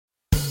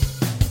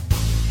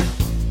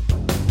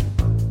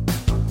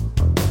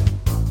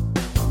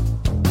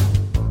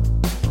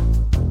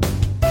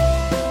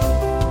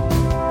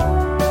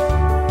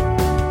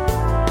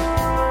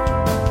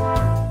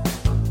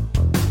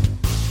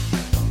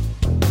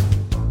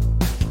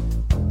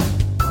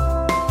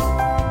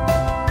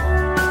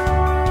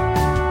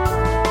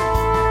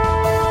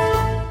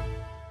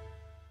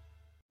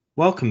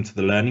Welcome to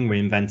the Learning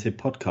Reinvented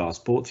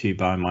podcast, brought to you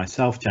by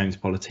myself, James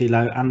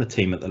Politilo, and the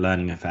team at The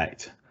Learning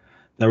Effect.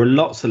 There are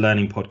lots of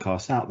learning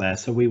podcasts out there,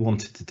 so we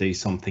wanted to do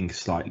something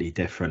slightly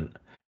different.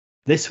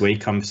 This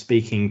week, I'm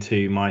speaking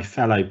to my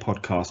fellow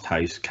podcast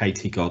host,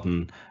 Katie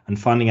Godden, and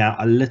finding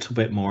out a little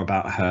bit more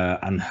about her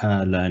and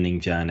her learning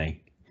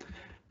journey.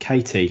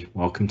 Katie,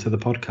 welcome to the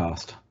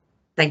podcast.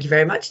 Thank you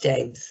very much,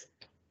 James.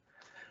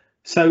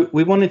 So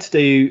we wanted to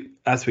do,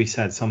 as we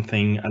said,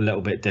 something a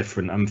little bit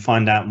different and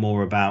find out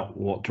more about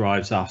what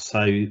drives us.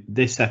 So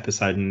this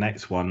episode and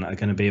next one are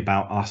going to be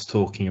about us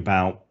talking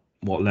about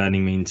what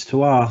learning means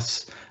to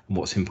us and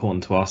what's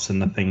important to us and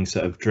the things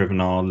that have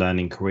driven our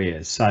learning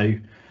careers. So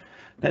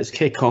let's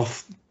kick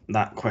off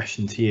that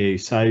question to you.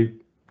 So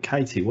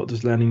Katie, what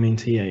does learning mean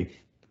to you?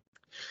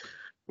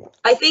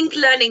 I think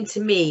learning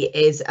to me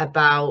is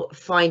about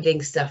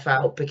finding stuff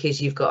out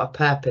because you've got a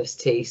purpose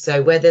to.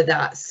 So whether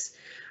that's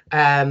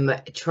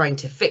trying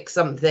to fix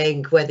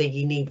something, whether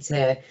you need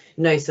to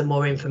know some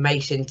more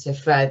information to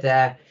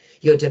further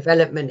your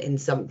development in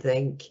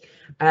something,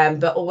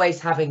 but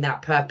always having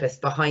that purpose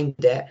behind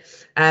it.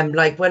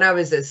 Like when I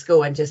was at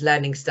school and just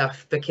learning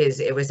stuff because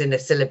it was in a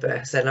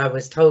syllabus and I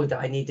was told that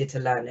I needed to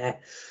learn it,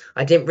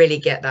 I didn't really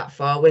get that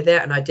far with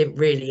it and I didn't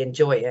really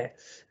enjoy it.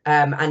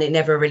 And it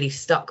never really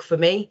stuck for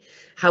me.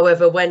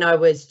 However, when I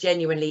was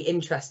genuinely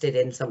interested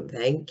in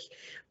something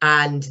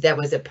and there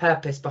was a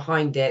purpose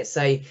behind it,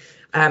 so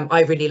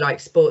I really like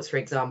sports, for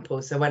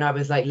example. So when I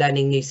was like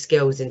learning new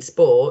skills in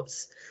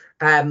sports,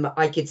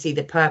 I could see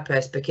the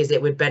purpose because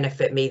it would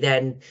benefit me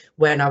then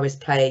when I was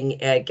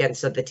playing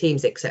against other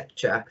teams,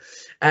 etc.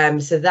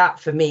 So that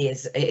for me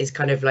is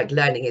kind of like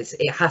learning.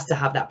 It has to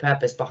have that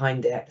purpose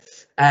behind it,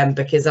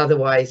 because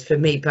otherwise, for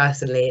me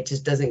personally, it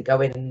just doesn't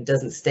go in and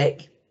doesn't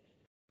stick.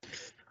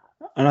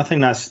 And I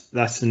think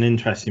that's an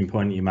interesting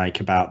point you make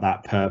about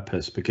that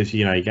purpose, because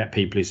you get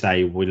people who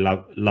say we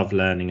love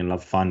learning and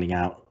love finding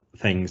out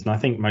things, and I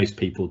think most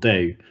people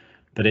do,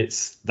 but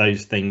it's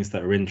those things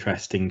that are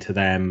interesting to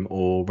them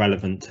or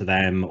relevant to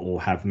them or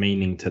have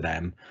meaning to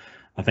them.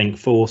 I think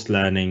forced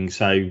learning,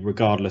 so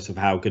regardless of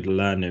how good a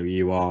learner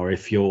you are,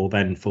 if you're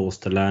then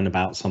forced to learn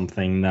about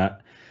something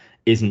that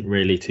isn't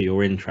really to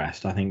your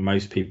interest, I think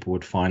most people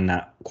would find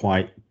that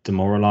quite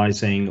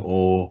demoralizing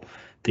or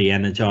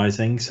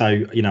de-energizing.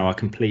 So I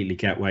completely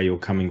get where you're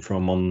coming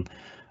from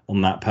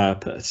on that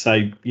purpose.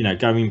 So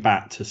going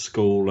back to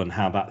school and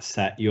how that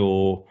set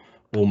your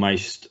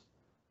almost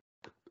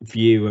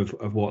view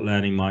of what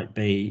learning might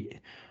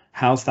be,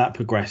 how's that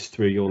progressed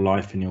through your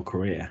life and your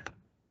career?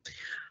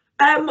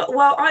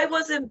 Well, I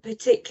wasn't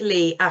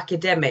particularly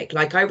academic.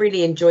 Like I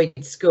really enjoyed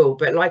school,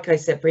 but like I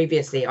said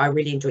previously, I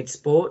really enjoyed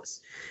sports.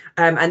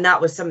 And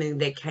that was something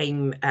that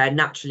came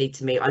naturally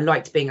to me. I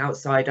liked being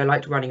outside. I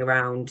liked running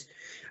around.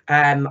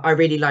 I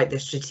really liked the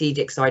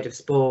strategic side of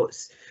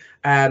sports.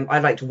 I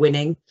liked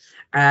winning.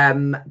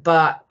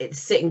 But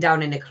sitting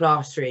down in a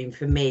classroom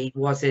for me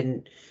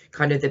wasn't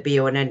kind of the be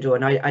all and end all,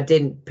 and I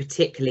didn't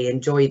particularly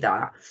enjoy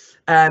that.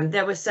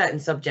 There were certain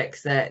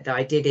subjects that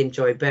I did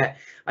enjoy, but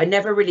I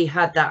never really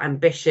had that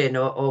ambition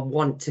or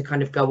want to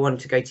kind of go on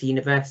to go to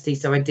university,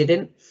 so I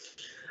didn't.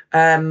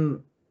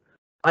 I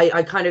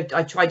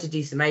tried to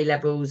do some A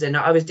levels and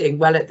I was doing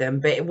well at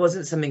them, but it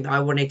wasn't something that I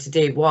wanted to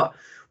do. What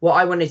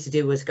I wanted to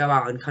do was go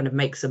out and kind of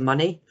make some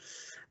money.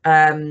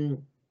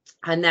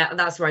 And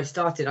that's where I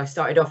started. I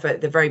started off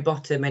at the very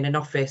bottom in an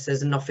office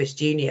as an office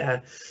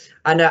junior,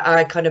 and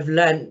I kind of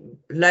learned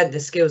the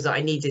skills that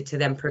I needed to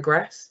then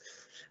progress.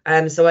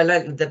 So I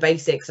learned the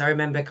basics. I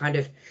remember kind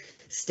of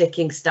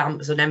sticking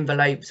stamps on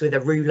envelopes with a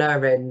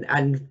ruler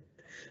and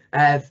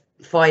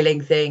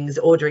filing things,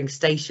 ordering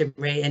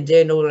stationery, and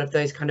doing all of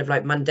those kind of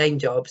like mundane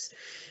jobs.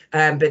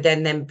 But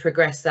then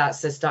progressed that,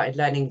 so started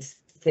learning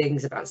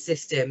things about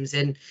systems,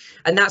 and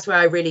that's where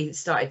I really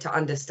started to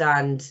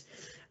understand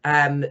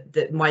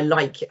that my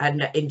like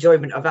and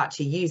enjoyment of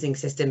actually using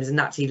systems and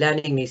actually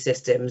learning new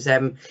systems,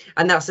 and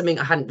that's something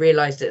I hadn't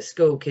realized at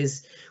school,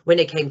 because when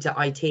it came to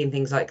IT and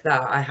things like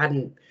that, I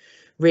hadn't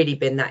really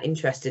been that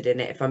interested in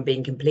it, if I'm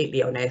being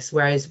completely honest.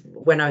 Whereas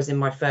when I was in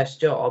my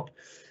first job,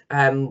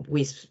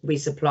 we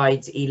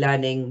supplied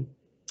e-learning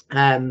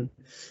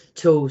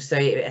tools, so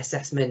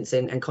assessments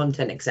and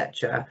content,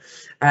 etc.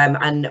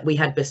 And we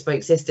had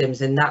bespoke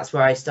systems, and that's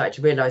where I started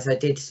to realize I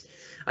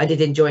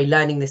did enjoy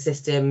learning the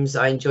systems.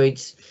 I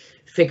enjoyed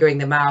figuring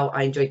them out.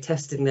 I enjoyed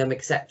testing them,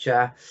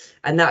 etc.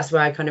 And that's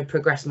where I kind of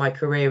progressed my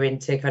career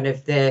into kind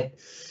of the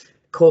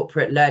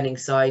corporate learning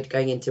side,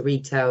 going into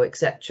retail,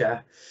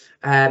 etc.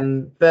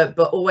 But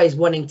always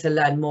wanting to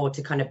learn more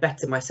to kind of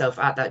better myself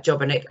at that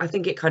job. And I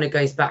think it kind of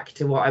goes back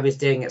to what I was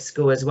doing at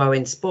school as well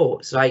in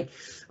sports. Like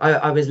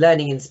I was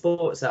learning in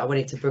sports that I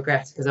wanted to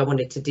progress because I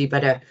wanted to do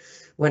better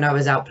when I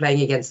was out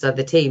playing against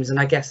other teams. And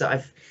I guess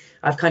that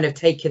I've kind of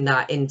taken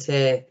that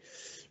into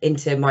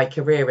my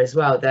career as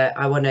well, that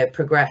I want to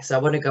progress. I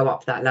want to go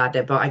up that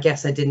ladder, but I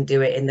guess I didn't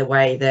do it in the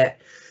way that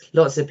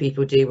lots of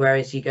people do,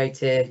 whereas you go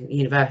to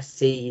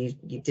university,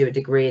 you do a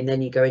degree and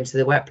then you go into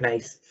the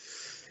workplace.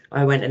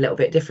 I went a little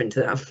bit different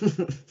to that.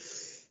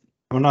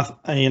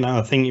 I mean,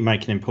 I think you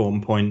make an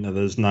important point that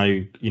there's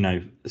no,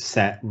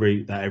 set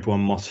route that everyone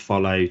must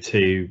follow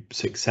to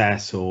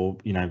success, or,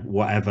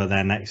 whatever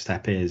their next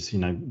step is.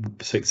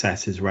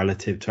 Success is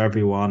relative to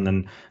everyone,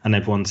 and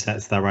everyone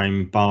sets their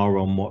own bar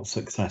on what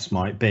success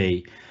might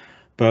be.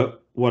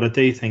 But what I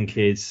do think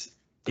is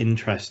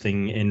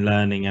interesting in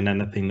learning and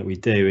anything that we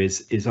do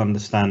is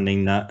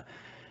understanding that,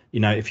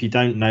 if you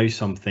don't know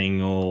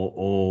something,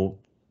 or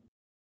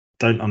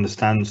don't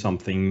understand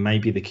something,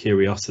 maybe the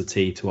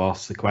curiosity to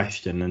ask the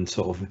question, and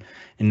sort of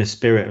in the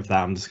spirit of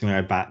that, I'm just going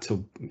to go back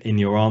to in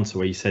your answer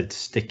where you said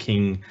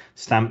sticking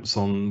stamps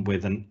on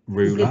with a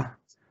ruler.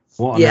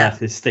 What on Yeah.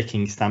 earth is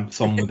sticking stamps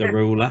on with a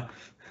ruler?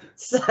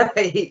 So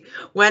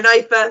when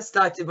I first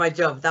started my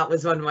job, that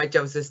was one of my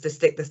jobs, was to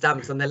stick the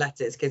stamps on the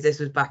letters, because this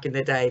was back in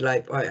the day,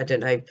 like, I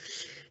don't know,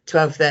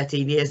 12,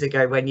 13 years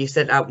ago, when you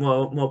sent out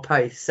more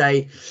posts.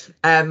 So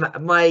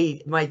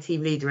my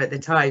team leader at the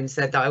time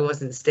said that I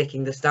wasn't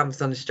sticking the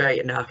stamps on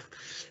straight enough,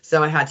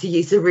 so I had to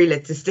use a ruler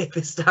to stick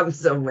the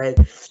stamps on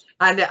with.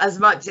 And as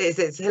much as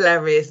it's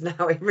hilarious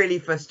now, it really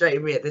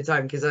frustrated me at the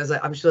time, because I was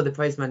like, I'm sure the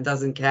postman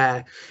doesn't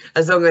care,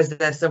 as long as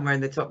they're somewhere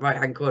in the top right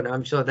hand corner.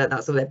 I'm sure that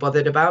that's all they're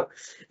bothered about,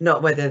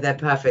 not whether they're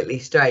perfectly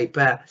straight.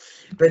 But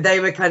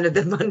they were kind of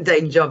the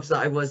mundane jobs that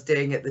I was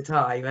doing at the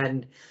time,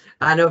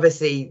 and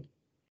obviously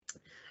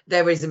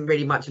there isn't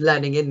really much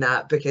learning in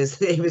that,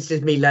 because it was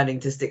just me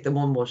learning to stick them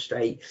on more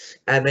straight,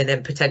 and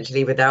then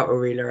potentially without a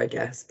ruler, I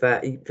guess.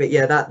 But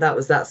yeah, that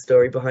was that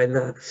story behind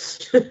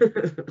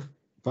that.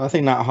 But I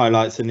think that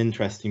highlights an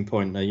interesting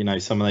point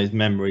that, some of those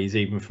memories,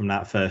 even from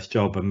that first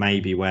job, and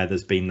maybe where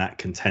there's been that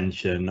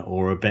contention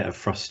or a bit of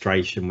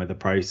frustration with the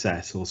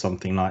process or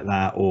something like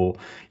that, or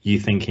you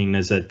thinking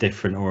there's a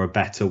different or a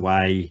better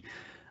way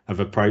of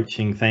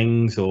approaching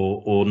things,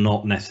 or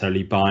not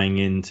necessarily buying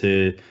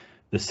into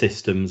the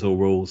systems or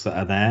rules that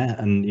are there.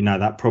 And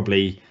that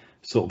probably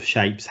sort of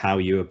shapes how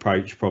you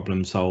approach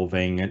problem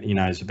solving, and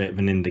is a bit of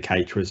an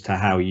indicator as to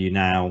how you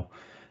now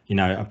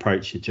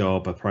approach your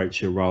job,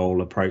 approach your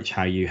role, approach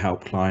how you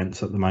help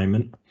clients at the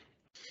moment.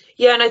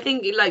 Yeah, and I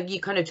think, like, you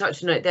kind of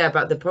touched on it there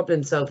about the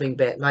problem solving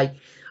bit, like,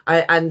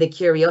 and the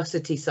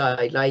curiosity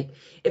side. Like,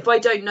 if I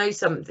don't know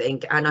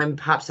something and I'm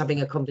perhaps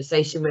having a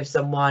conversation with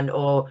someone,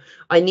 or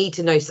I need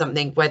to know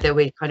something, whether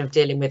we're kind of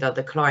dealing with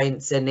other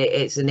clients and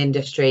it's an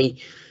industry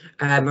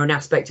or an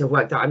aspect of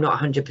work that I'm not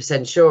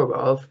 100% sure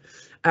of,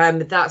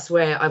 that's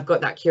where I've got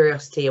that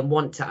curiosity and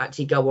want to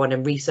actually go on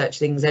and research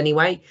things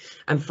anyway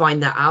and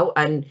find that out.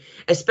 And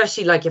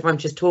especially, like, if I'm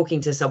just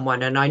talking to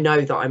someone and I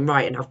know that I'm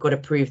right and I've got to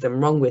prove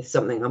them wrong with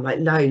something, I'm like,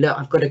 no, look,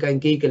 I've got to go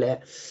and Google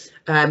it.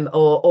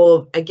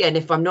 Or again,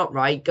 if I'm not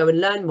right, go and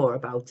learn more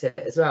about it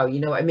as well. You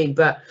know what I mean?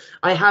 But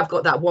I have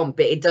got that want,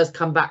 but it does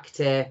come back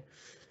to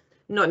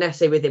not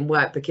necessarily within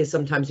work, because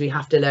sometimes we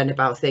have to learn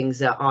about things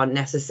that aren't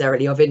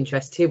necessarily of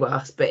interest to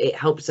us, but it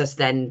helps us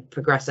then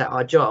progress at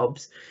our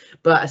jobs.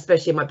 But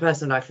especially in my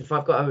personal life, if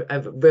I've got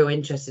a real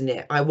interest in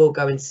it, I will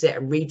go and sit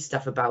and read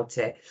stuff about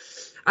it.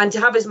 And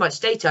to have as much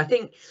data, I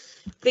think,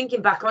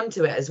 thinking back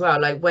onto it as well,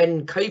 like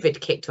when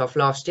COVID kicked off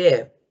last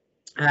year,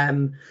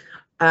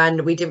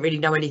 and we didn't really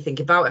know anything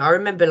about it. I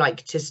remember,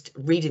 like, just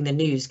reading the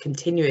news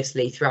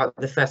continuously throughout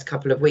the first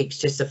couple of weeks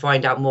just to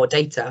find out more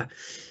data.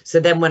 So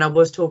then when I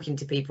was talking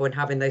to people and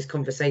having those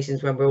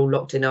conversations when we're all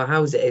locked in our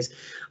houses,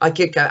 I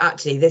could go,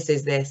 actually, this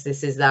is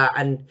that.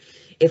 And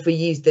if we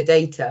use the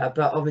data,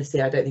 but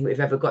obviously I don't think we've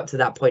ever got to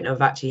that point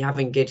of actually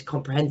having good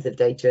comprehensive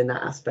data in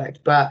that aspect.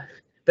 But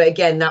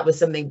again, that was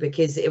something,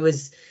 because it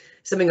was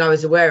something I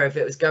was aware of,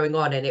 it was going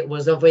on, and it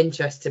was of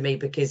interest to me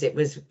because it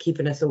was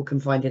keeping us all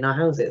confined in our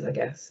houses, I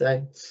guess.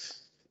 So,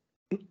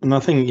 and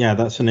I think, yeah,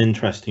 that's an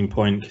interesting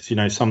point,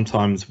 because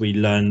sometimes we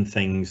learn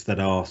things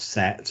that are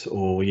set,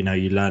 or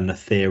you learn the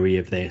theory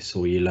of this,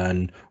 or you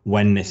learn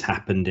when this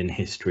happened in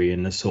history,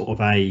 and there's sort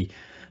of a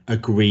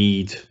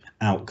agreed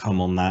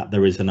outcome on that.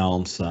 There is an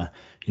answer.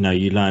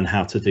 You learn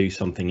how to do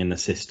something in the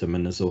system,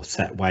 and there's a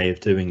set way of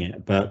doing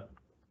it. But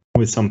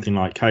with something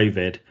like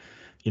COVID,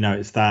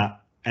 it's that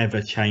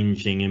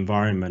ever-changing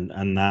environment,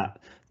 and that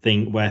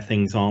thing where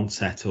things aren't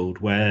settled,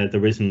 where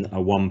there isn't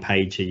a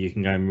one-pager you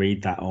can go and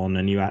read that on,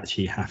 and you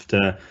actually have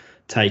to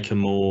take a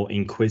more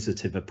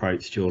inquisitive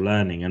approach to your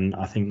learning. And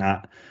I think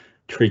that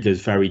triggers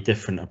very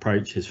different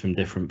approaches from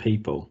different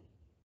people.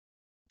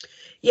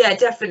 Yeah,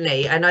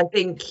 definitely. And I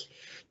think,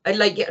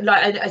 like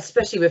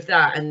especially with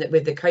that and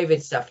with the COVID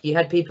stuff, you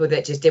had people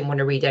that just didn't want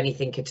to read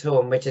anything at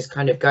all and were just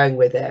kind of going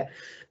with it.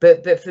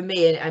 But for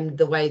me, and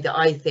the way that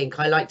I think,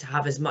 I like to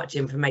have as much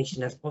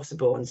information as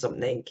possible on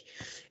something,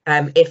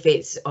 if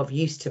it's of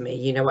use to me,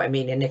 you know what I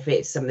mean? And if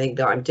it's something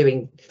that I'm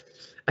doing,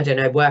 I don't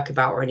know, work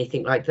about or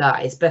anything like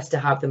that, it's best to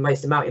have the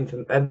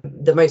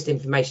most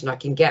information I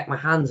can get my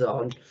hands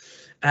on,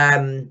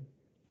 to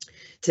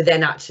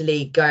then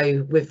actually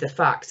go with the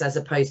facts, as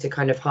opposed to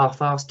kind of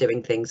half-assed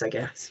doing things, I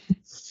guess.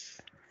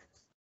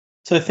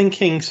 So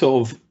thinking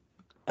sort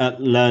of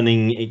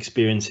learning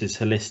experiences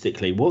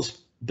holistically, what's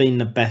been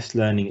the best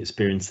learning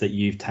experience that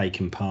you've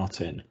taken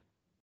part in?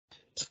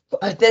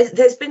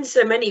 There's been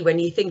so many. When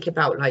you think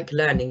about like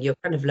learning, you're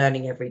kind of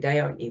learning every day,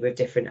 aren't you, with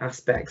different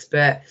aspects.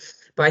 But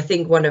I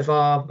think one of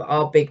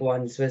our big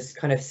ones was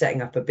kind of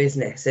setting up a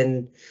business,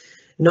 and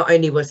not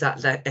only was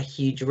that a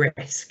huge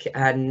risk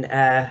and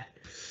a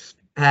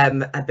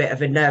bit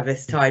of a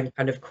nervous time,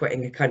 kind of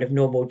quitting a kind of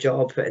normal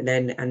job and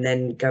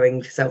then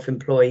going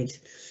self-employed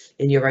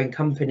in your own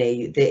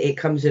company, it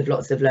comes with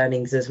lots of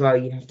learnings as well.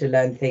 You have to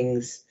learn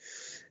things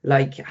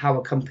like how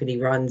a company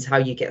runs, how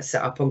you get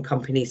set up on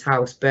Companies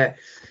House. But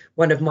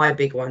one of my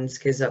big ones,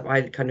 because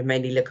I kind of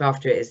mainly look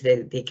after it, is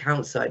the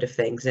account side of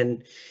things,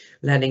 and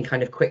learning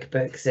kind of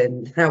QuickBooks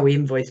and how we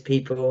invoice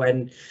people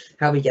and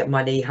how we get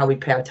money, how we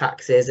pay our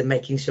taxes, and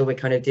making sure we're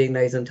kind of doing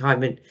those on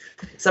time. And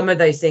some of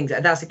those things,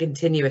 that's a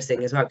continuous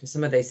thing as well, because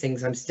some of those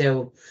things I'm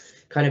still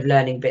kind of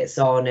learning bits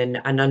on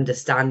and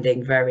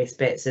understanding various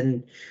bits.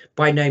 And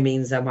by no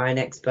means am I an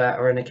expert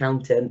or an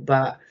accountant,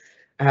 but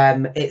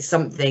it's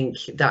something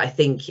that I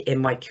think in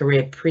my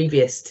career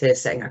previous to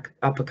setting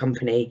up a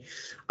company,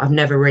 I've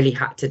never really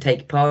had to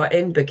take part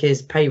in,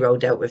 because payroll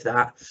dealt with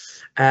that.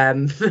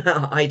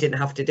 I didn't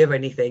have to do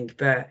anything,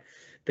 but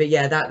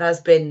yeah, that's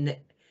been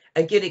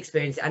a good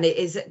experience, and it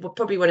is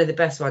probably one of the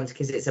best ones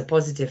because it's a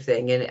positive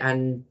thing,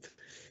 and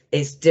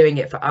it's doing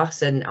it for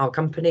us and our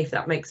company, if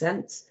that makes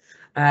sense.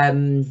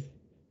 So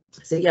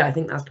yeah, I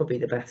think that's probably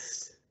the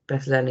best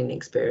learning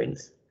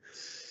experience.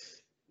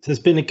 So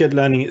it's been a good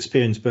learning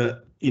experience,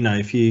 but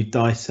if you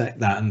dissect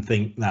that and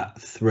think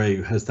that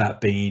through, has that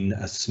been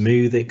a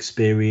smooth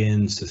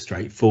experience, a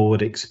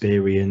straightforward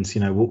experience?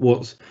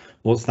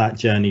 What's that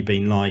journey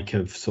been like,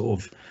 of sort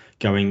of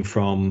going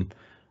from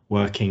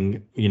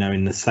working,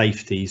 in the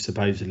safety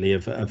supposedly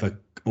of a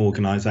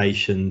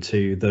organization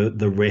to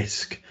the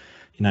risk,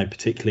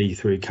 particularly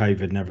through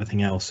COVID and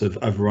everything else,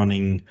 of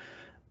running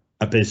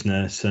a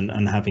business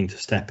and having to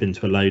step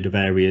into a load of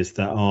areas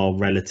that are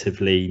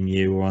relatively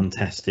new or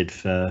untested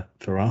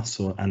for us,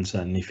 and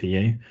certainly for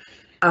you?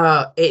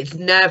 It's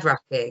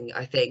nerve-wracking,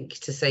 I think,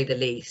 to say the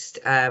least.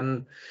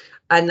 And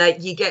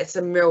like, you get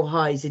some real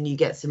highs and you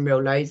get some real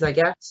lows, I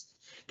guess,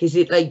 because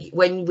like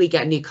when we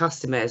get new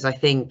customers, I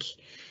think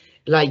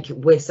like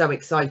we're so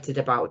excited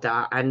about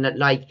that, and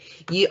like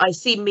I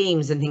see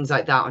memes and things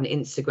like that on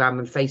Instagram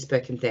and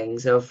Facebook and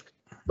things, of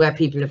where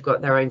people have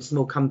got their own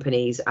small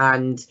companies,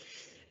 and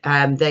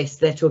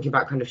they're talking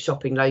about kind of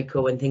shopping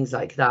local and things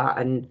like that,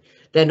 and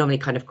they're normally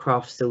kind of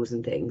craft stores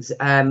and things,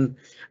 and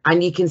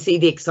you can see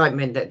the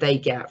excitement that they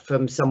get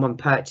from someone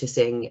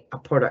purchasing a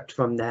product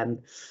from them,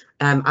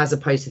 as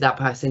opposed to that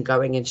person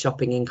going and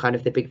shopping in kind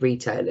of the big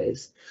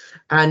retailers,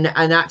 and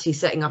actually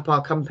setting up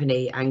our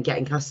company and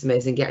getting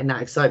customers and getting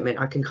that excitement.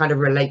 I can kind of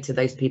relate to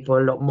those people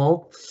a lot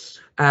more,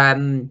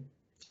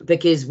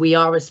 because we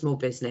are a small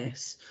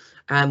business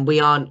and we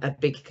aren't a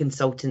big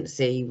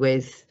consultancy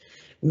with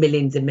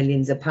millions and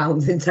millions of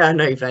pounds in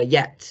turnover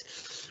yet,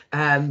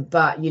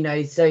 but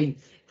so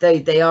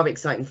they are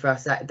exciting for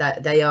us.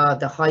 That they are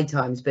the high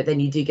times, but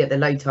then you do get the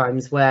low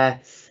times where,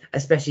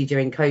 especially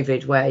during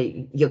COVID, where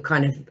you're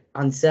kind of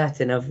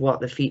uncertain of what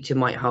the future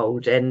might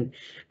hold, and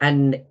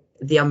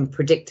the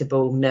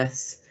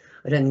unpredictableness,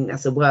 I don't think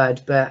that's a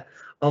word, but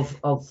of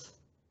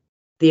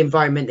the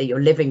environment that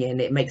you're living in,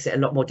 it makes it a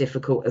lot more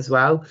difficult as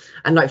well.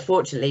 And like,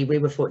 fortunately, we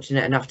were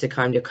fortunate enough to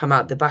kind of come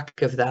out the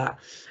back of that,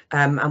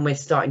 and we're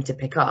starting to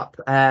pick up,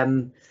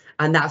 and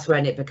that's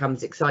when it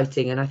becomes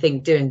exciting. And I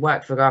think doing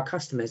work for our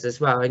customers as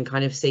well, and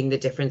kind of seeing the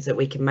difference that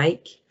we can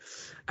make,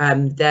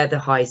 they're the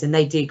highs, and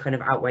they do kind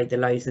of outweigh the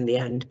lows in the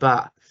end.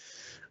 But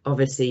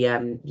obviously,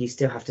 you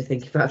still have to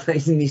think about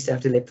those, and you still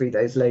have to live through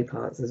those low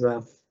parts as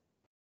well.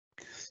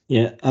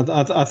 Yeah,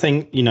 I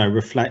think,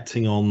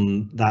 reflecting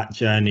on that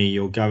journey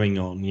you're going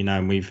on,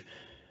 and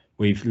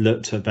we've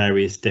looked at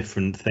various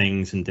different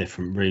things and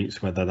different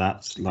routes, whether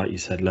that's, like you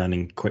said,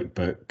 learning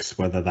QuickBooks,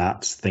 whether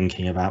that's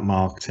thinking about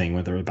marketing,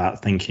 whether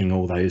about thinking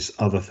all those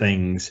other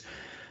things,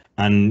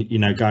 and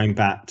going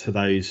back to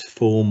those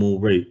formal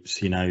routes,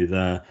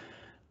 the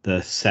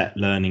set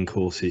learning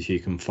courses you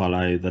can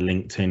follow, the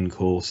LinkedIn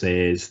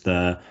courses,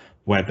 the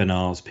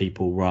webinars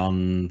people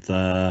run,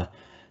 the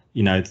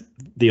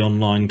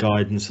online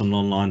guidance and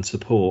online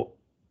support.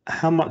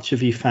 How much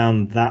have you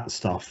found that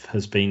stuff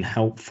has been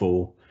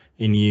helpful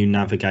in you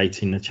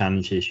navigating the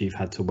challenges you've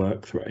had to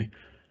work through?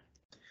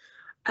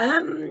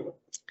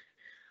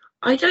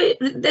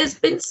 There's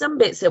been some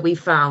bits that we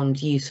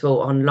found useful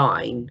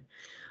online,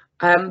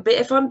 but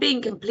if I'm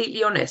being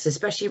completely honest,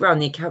 especially around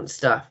the account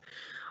stuff,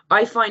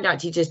 I find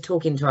actually just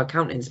talking to our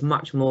accountants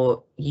much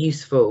more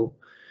useful,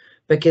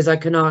 because I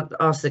can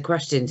ask the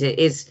questions. It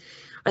is,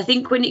 I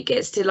think, when it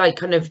gets to like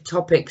kind of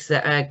topics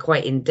that are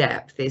quite in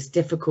depth, it's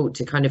difficult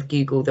to kind of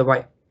Google the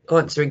right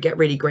answer and get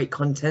really great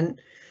content.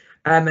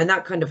 And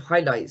that kind of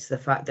highlights the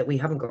fact that we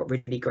haven't got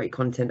really great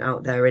content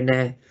out there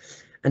in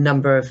a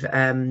number of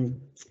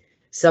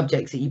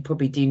subjects that you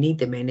probably do need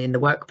them in the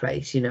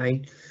workplace,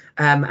 and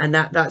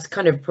that's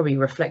kind of probably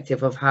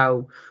reflective of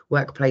how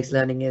workplace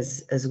learning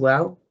is as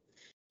well,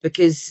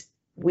 because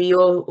we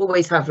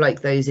always have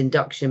like those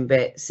induction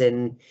bits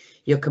and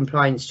your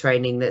compliance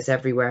training that's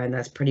everywhere, and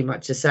that's pretty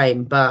much the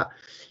same, but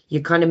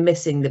you're kind of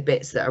missing the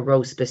bits that are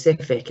role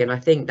specific. And I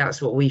think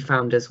that's what we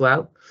found as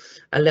well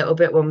a little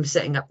bit when we're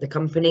setting up the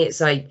company. It's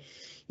like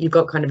you've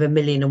got kind of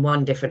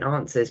 1,000,001 different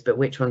answers, but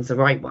which one's the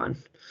right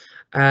one?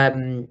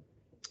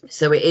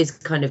 So it is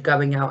kind of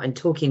going out and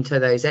talking to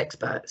those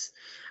experts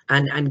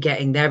and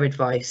getting their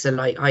advice. So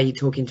like, i.e.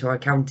 talking to our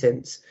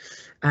accountants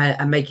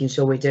and making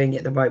sure we're doing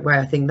it the right way.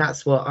 I think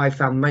that's what I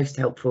found most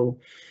helpful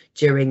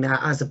during that,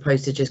 as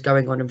opposed to just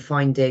going on and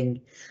finding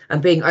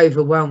and being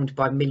overwhelmed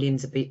by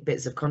millions of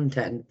bits of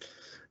content,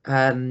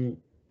 and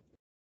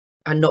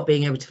not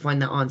being able to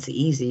find that answer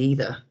easy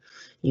either.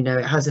 You know,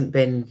 it hasn't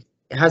been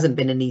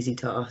an easy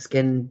task.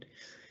 And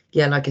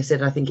yeah, like I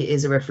said, I think it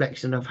is a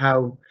reflection of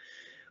how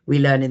we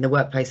learn in the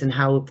workplace and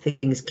how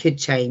things could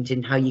change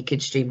and how you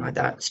could streamline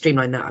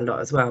that a lot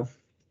as well.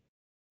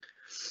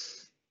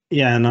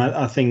 Yeah, and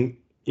I think,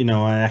 you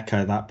know, I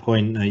echo that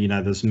point. You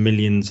know, there's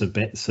millions of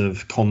bits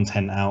of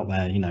content out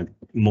there, you know,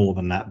 more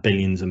than that,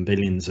 billions and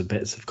billions of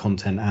bits of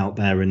content out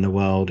there in the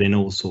world in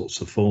all sorts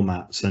of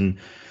formats. And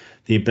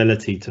the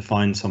ability to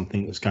find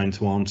something that's going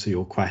to answer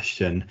your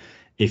question,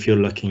 if you're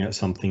looking at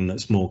something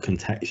that's more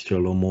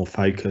contextual or more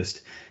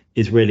focused,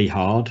 is really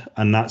hard.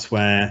 And that's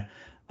where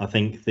I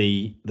think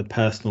the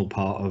personal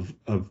part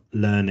of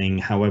learning,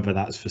 however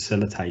that's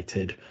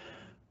facilitated,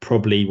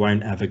 probably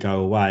won't ever go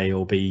away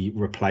or be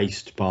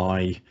replaced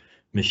by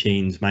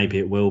machines. Maybe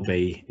it will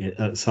be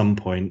at some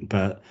point,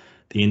 but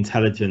the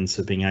intelligence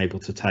of being able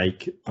to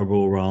take a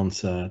raw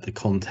answer, the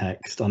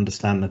context,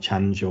 understand the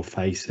challenge you're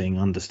facing,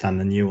 understand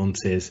the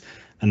nuances,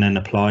 and then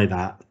apply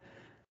that.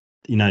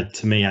 You know,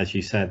 to me, as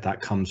you said,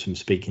 that comes from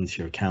speaking to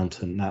your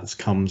accountant. That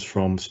comes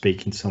from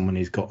speaking to someone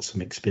who's got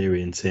some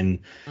experience in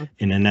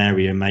an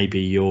area maybe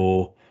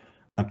you're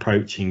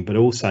approaching, but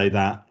also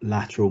that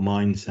lateral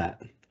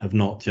mindset of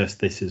not just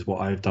this is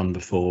what I've done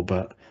before,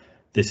 but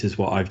this is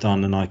what I've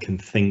done, and I can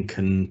think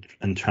and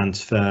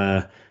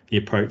transfer the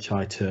approach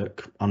I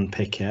took,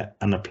 unpick it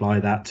and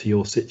apply that to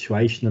your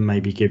situation, and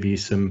maybe give you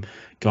some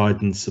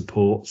guidance,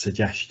 support,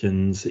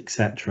 suggestions,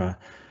 etc.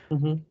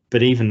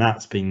 But even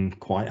that's been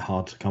quite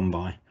hard to come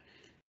by.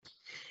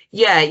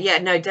 Yeah,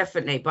 no,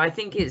 definitely. But I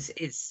think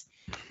it's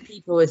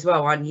people as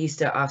well aren't used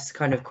to us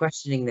kind of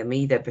questioning them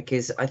either,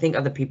 because I think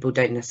other people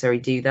don't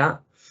necessarily do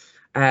that.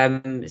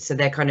 So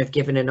they're kind of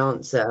given an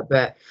answer,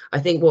 but I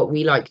think what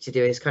we like to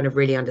do is kind of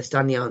really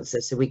understand the answer,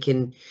 so we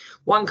can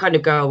kind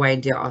of go away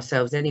and do it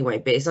ourselves anyway,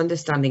 but it's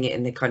understanding it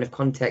in the kind of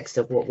context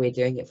of what we're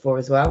doing it for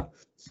as well,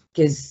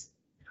 because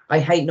I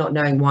hate not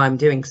knowing why I'm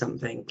doing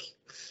something,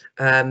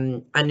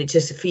 and it's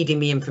just feeding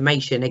me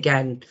information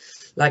again.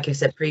 Like I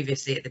said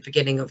previously at the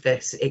beginning of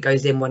this, it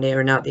goes in one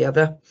ear and out the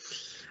other.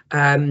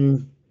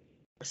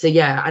 So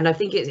yeah, and I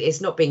think it's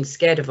not being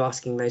scared of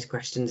asking those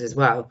questions as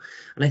well.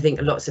 And I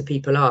think lots of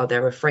people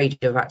they're afraid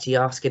of actually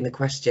asking the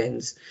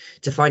questions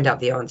to find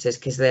out the answers,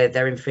 because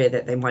they're in fear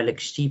that they might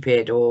look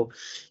stupid, or,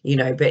 you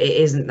know, but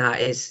it isn't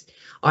that.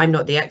 I'm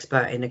not the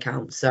expert in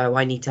accounts, so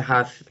I need to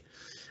have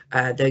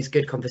those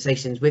good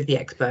conversations with the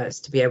experts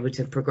to be able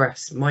to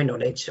progress my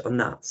knowledge on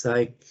that.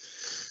 So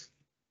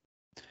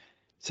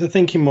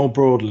thinking more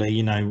broadly,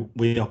 you know,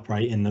 we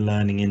operate in the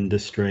learning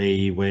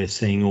industry. We're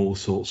seeing all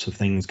sorts of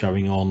things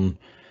going on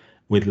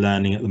with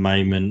learning at the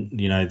moment.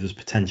 You know, there's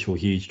potential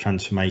huge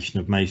transformation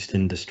of most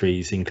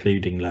industries,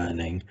 including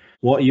learning.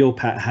 What are your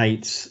pet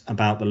hates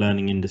about the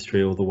learning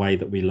industry or the way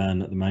that we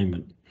learn at the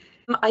moment?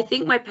 I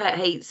think my pet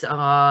hates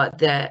are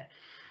that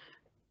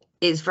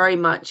it's very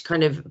much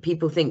kind of,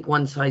 people think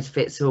one size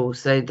fits all.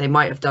 So they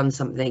might have done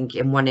something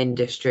in one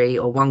industry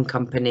or one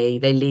company,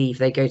 they leave,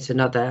 they go to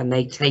another, and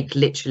they take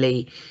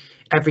literally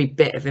every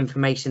bit of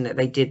information that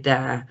they did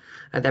there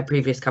at their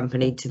previous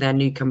company to their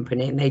new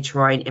company, and they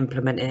try and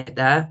implement it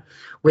there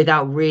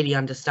without really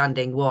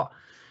understanding what,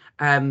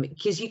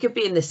 because you could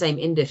be in the same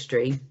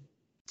industry,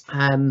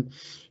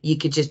 you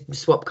could just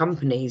swap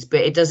companies,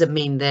 but it doesn't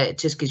mean that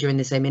just because you're in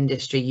the same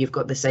industry you've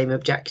got the same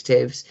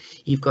objectives,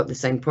 you've got the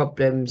same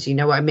problems, you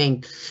know what I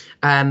mean?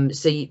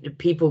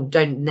 People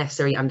don't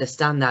necessarily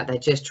understand that. They're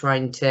just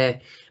trying to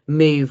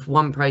move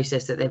one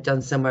process that they've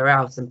done somewhere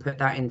else and put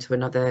that into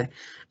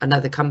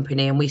another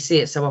company, and we see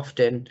it so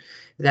often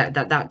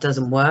that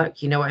doesn't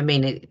work, you know what I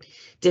mean?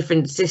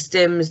 Different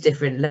systems,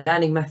 different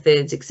learning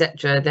methods,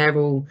 etc., they're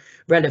all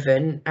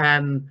relevant,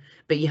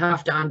 but you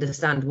have to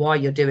understand why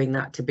you're doing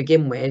that to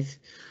begin with,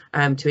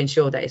 to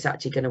ensure that it's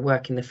actually going to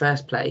work in the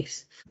first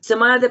place. So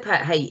my other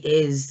pet hate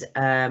is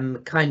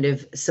kind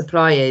of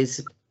suppliers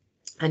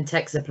and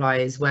tech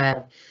suppliers,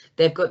 where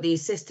they've got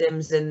these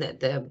systems and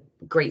they're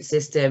great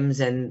systems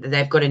and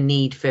they've got a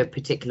need for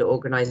particular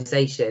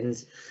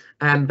organizations.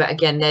 But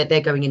again,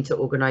 they're going into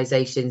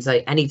organizations,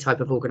 like any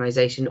type of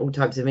organization, all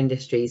types of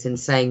industries, and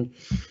saying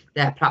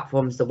their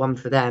platform's the one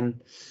for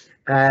them.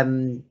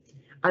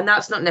 And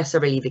that's not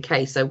necessarily the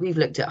case. So we've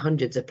looked at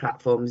hundreds of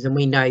platforms, and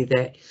we know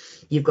that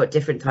you've got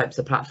different types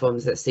of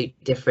platforms that suit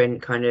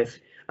different kind of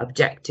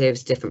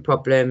objectives, different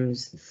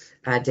problems,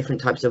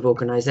 different types of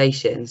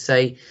organisations.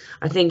 So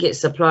I think it's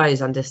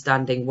suppliers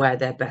understanding where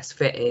their best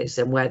fit is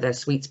and where their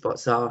sweet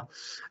spots are,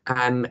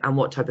 and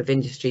what type of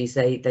industries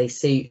they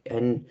suit,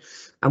 and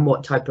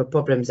what type of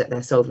problems that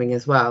they're solving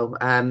as well.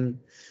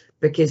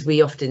 Because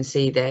we often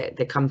see that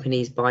the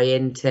companies buy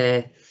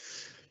into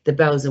the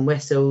bells and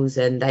whistles,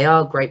 and they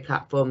are great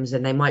platforms,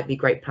 and they might be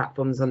great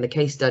platforms on the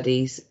case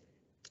studies,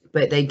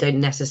 but they don't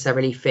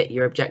necessarily fit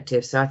your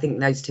objectives. So I think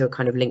those two are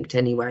kind of linked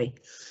anyway,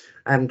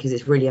 because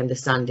it's really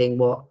understanding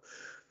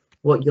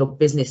what your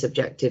business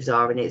objectives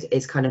are, and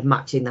it's kind of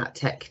matching that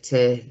tech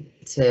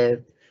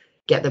to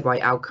get the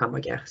right outcome, I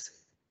guess.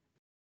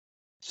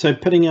 So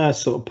putting a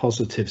sort of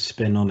positive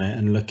spin on it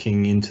and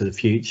looking into the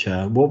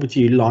future, what would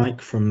you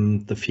like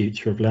from the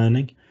future of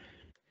learning?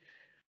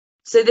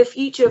 So the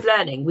future of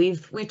learning,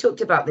 we've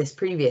talked about this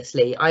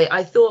previously.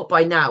 I thought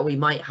by now we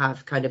might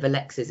have kind of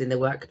Alexas in the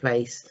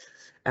workplace,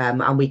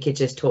 and we could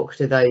just talk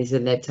to those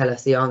and they'd tell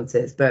us the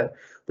answers, but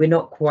we're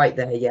not quite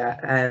there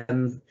yet.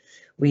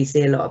 We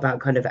see a lot about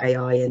kind of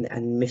AI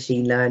and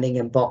machine learning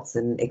and bots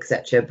and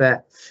etc.,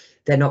 but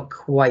they're not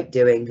quite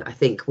doing, I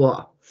think,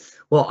 what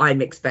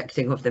I'm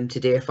expecting of them to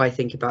do. If I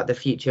think about the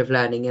future of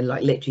learning, and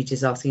like literally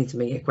just asking to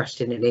me a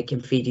question and it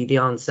can feed you the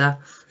answer,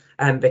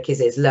 because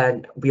it's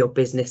learned your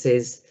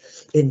businesses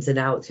ins and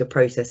outs, your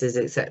processes,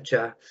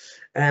 etc.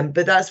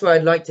 But that's where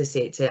I'd like to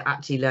see it, to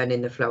actually learn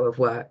in the flow of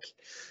work,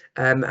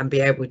 and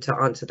be able to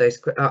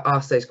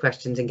ask those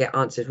questions and get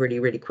answers really,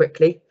 really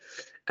quickly.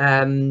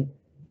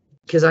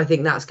 Because I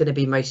think that's going to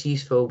be most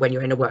useful when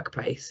you're in a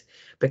workplace,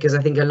 because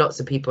I think lots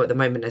of people at the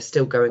moment are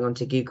still going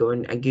onto Google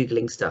and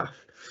Googling stuff,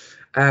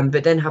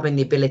 but then having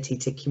the ability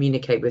to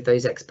communicate with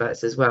those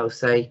experts as well.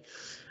 So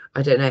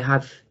I don't know,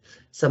 have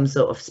some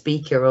sort of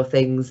speaker or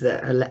things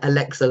that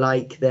Alexa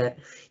like, that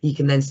you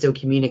can then still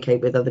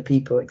communicate with other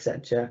people,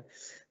 etc.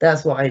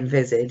 That's what I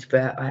envisage,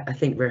 but I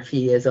think we're a few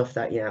years off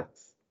that yet.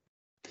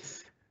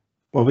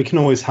 Well, we can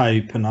always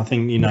hope, and I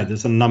think,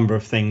 there's a number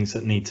of things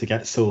that need to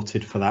get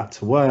sorted for that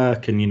to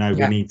work, and we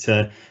need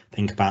to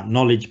think about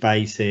knowledge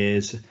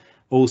bases,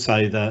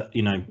 also that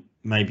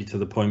maybe to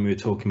the point we were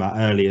talking about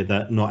earlier,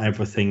 that not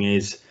everything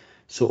is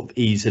sort of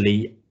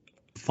easily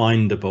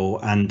findable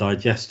and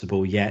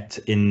digestible yet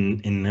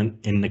in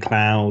the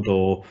cloud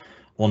or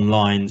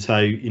online. So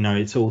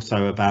it's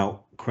also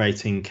about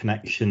creating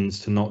connections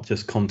to not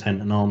just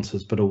content and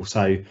answers, but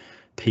also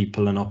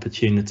people and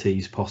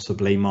opportunities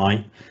possibly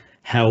might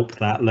help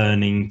that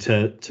learning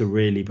to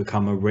really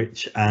become a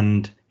rich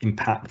and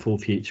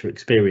impactful future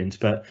experience.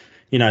 But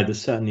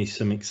there's certainly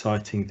some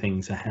exciting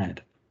things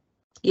ahead.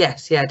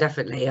 Yes, yeah,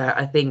 definitely.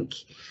 I think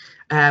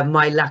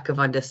my lack of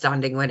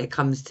understanding when it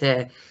comes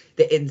to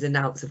the ins and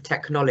outs of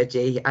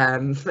technology,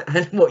 and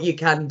what you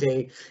can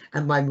do,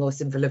 and my more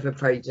simple of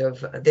approach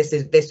of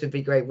this would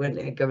be great, wouldn't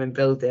it, go and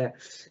build it,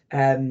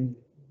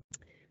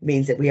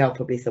 means that we are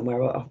probably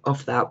somewhere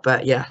off that.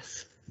 But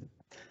yes.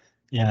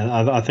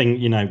 Yeah, I think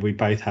we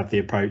both have the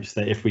approach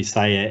that if we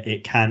say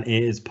it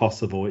is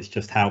possible. It's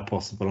just how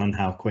possible and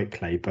how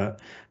quickly, but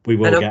we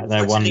will get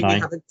there one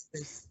day.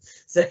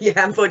 So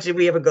yeah, unfortunately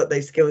we haven't got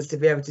those skills to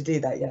be able to do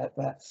that yet,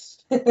 but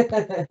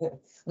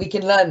we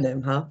can learn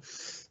them, huh?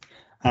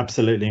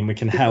 Absolutely, and we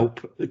can help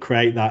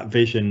create that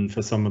vision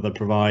for some of the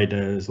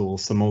providers or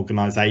some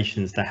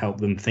organisations to help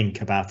them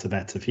think about a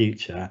better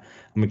future,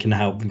 and we can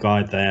help them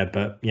guide there.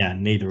 But yeah,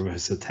 neither of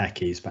us are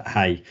techies, but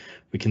hey,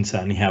 we can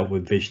certainly help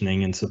with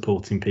visioning and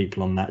supporting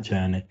people on that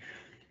journey.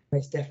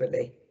 Most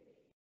definitely.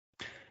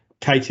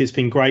 Katie, it's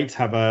been great to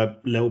have a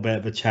little bit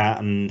of a chat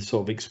and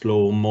sort of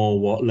explore more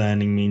what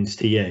learning means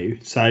to you.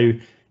 So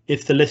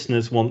if the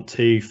listeners want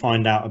to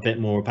find out a bit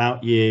more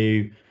about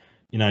you,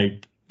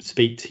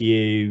 speak to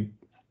you,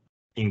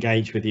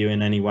 engage with you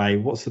in any way,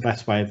 what's the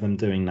best way of them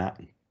doing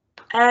that?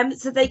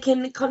 So they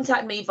can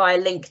contact me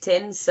via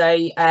LinkedIn.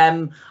 So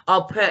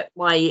I'll put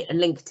my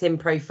LinkedIn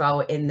profile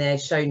in the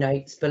show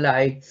notes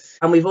below.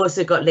 And we've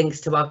also got links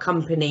to our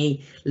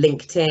company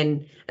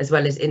LinkedIn as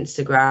well as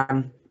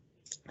Instagram.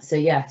 So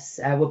yes,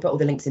 we'll put all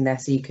the links in there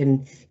so you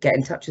can get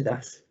in touch with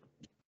us.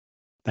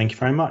 Thank you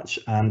very much.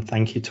 And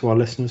thank you to our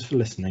listeners for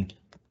listening.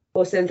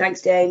 Awesome.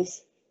 Thanks,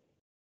 James.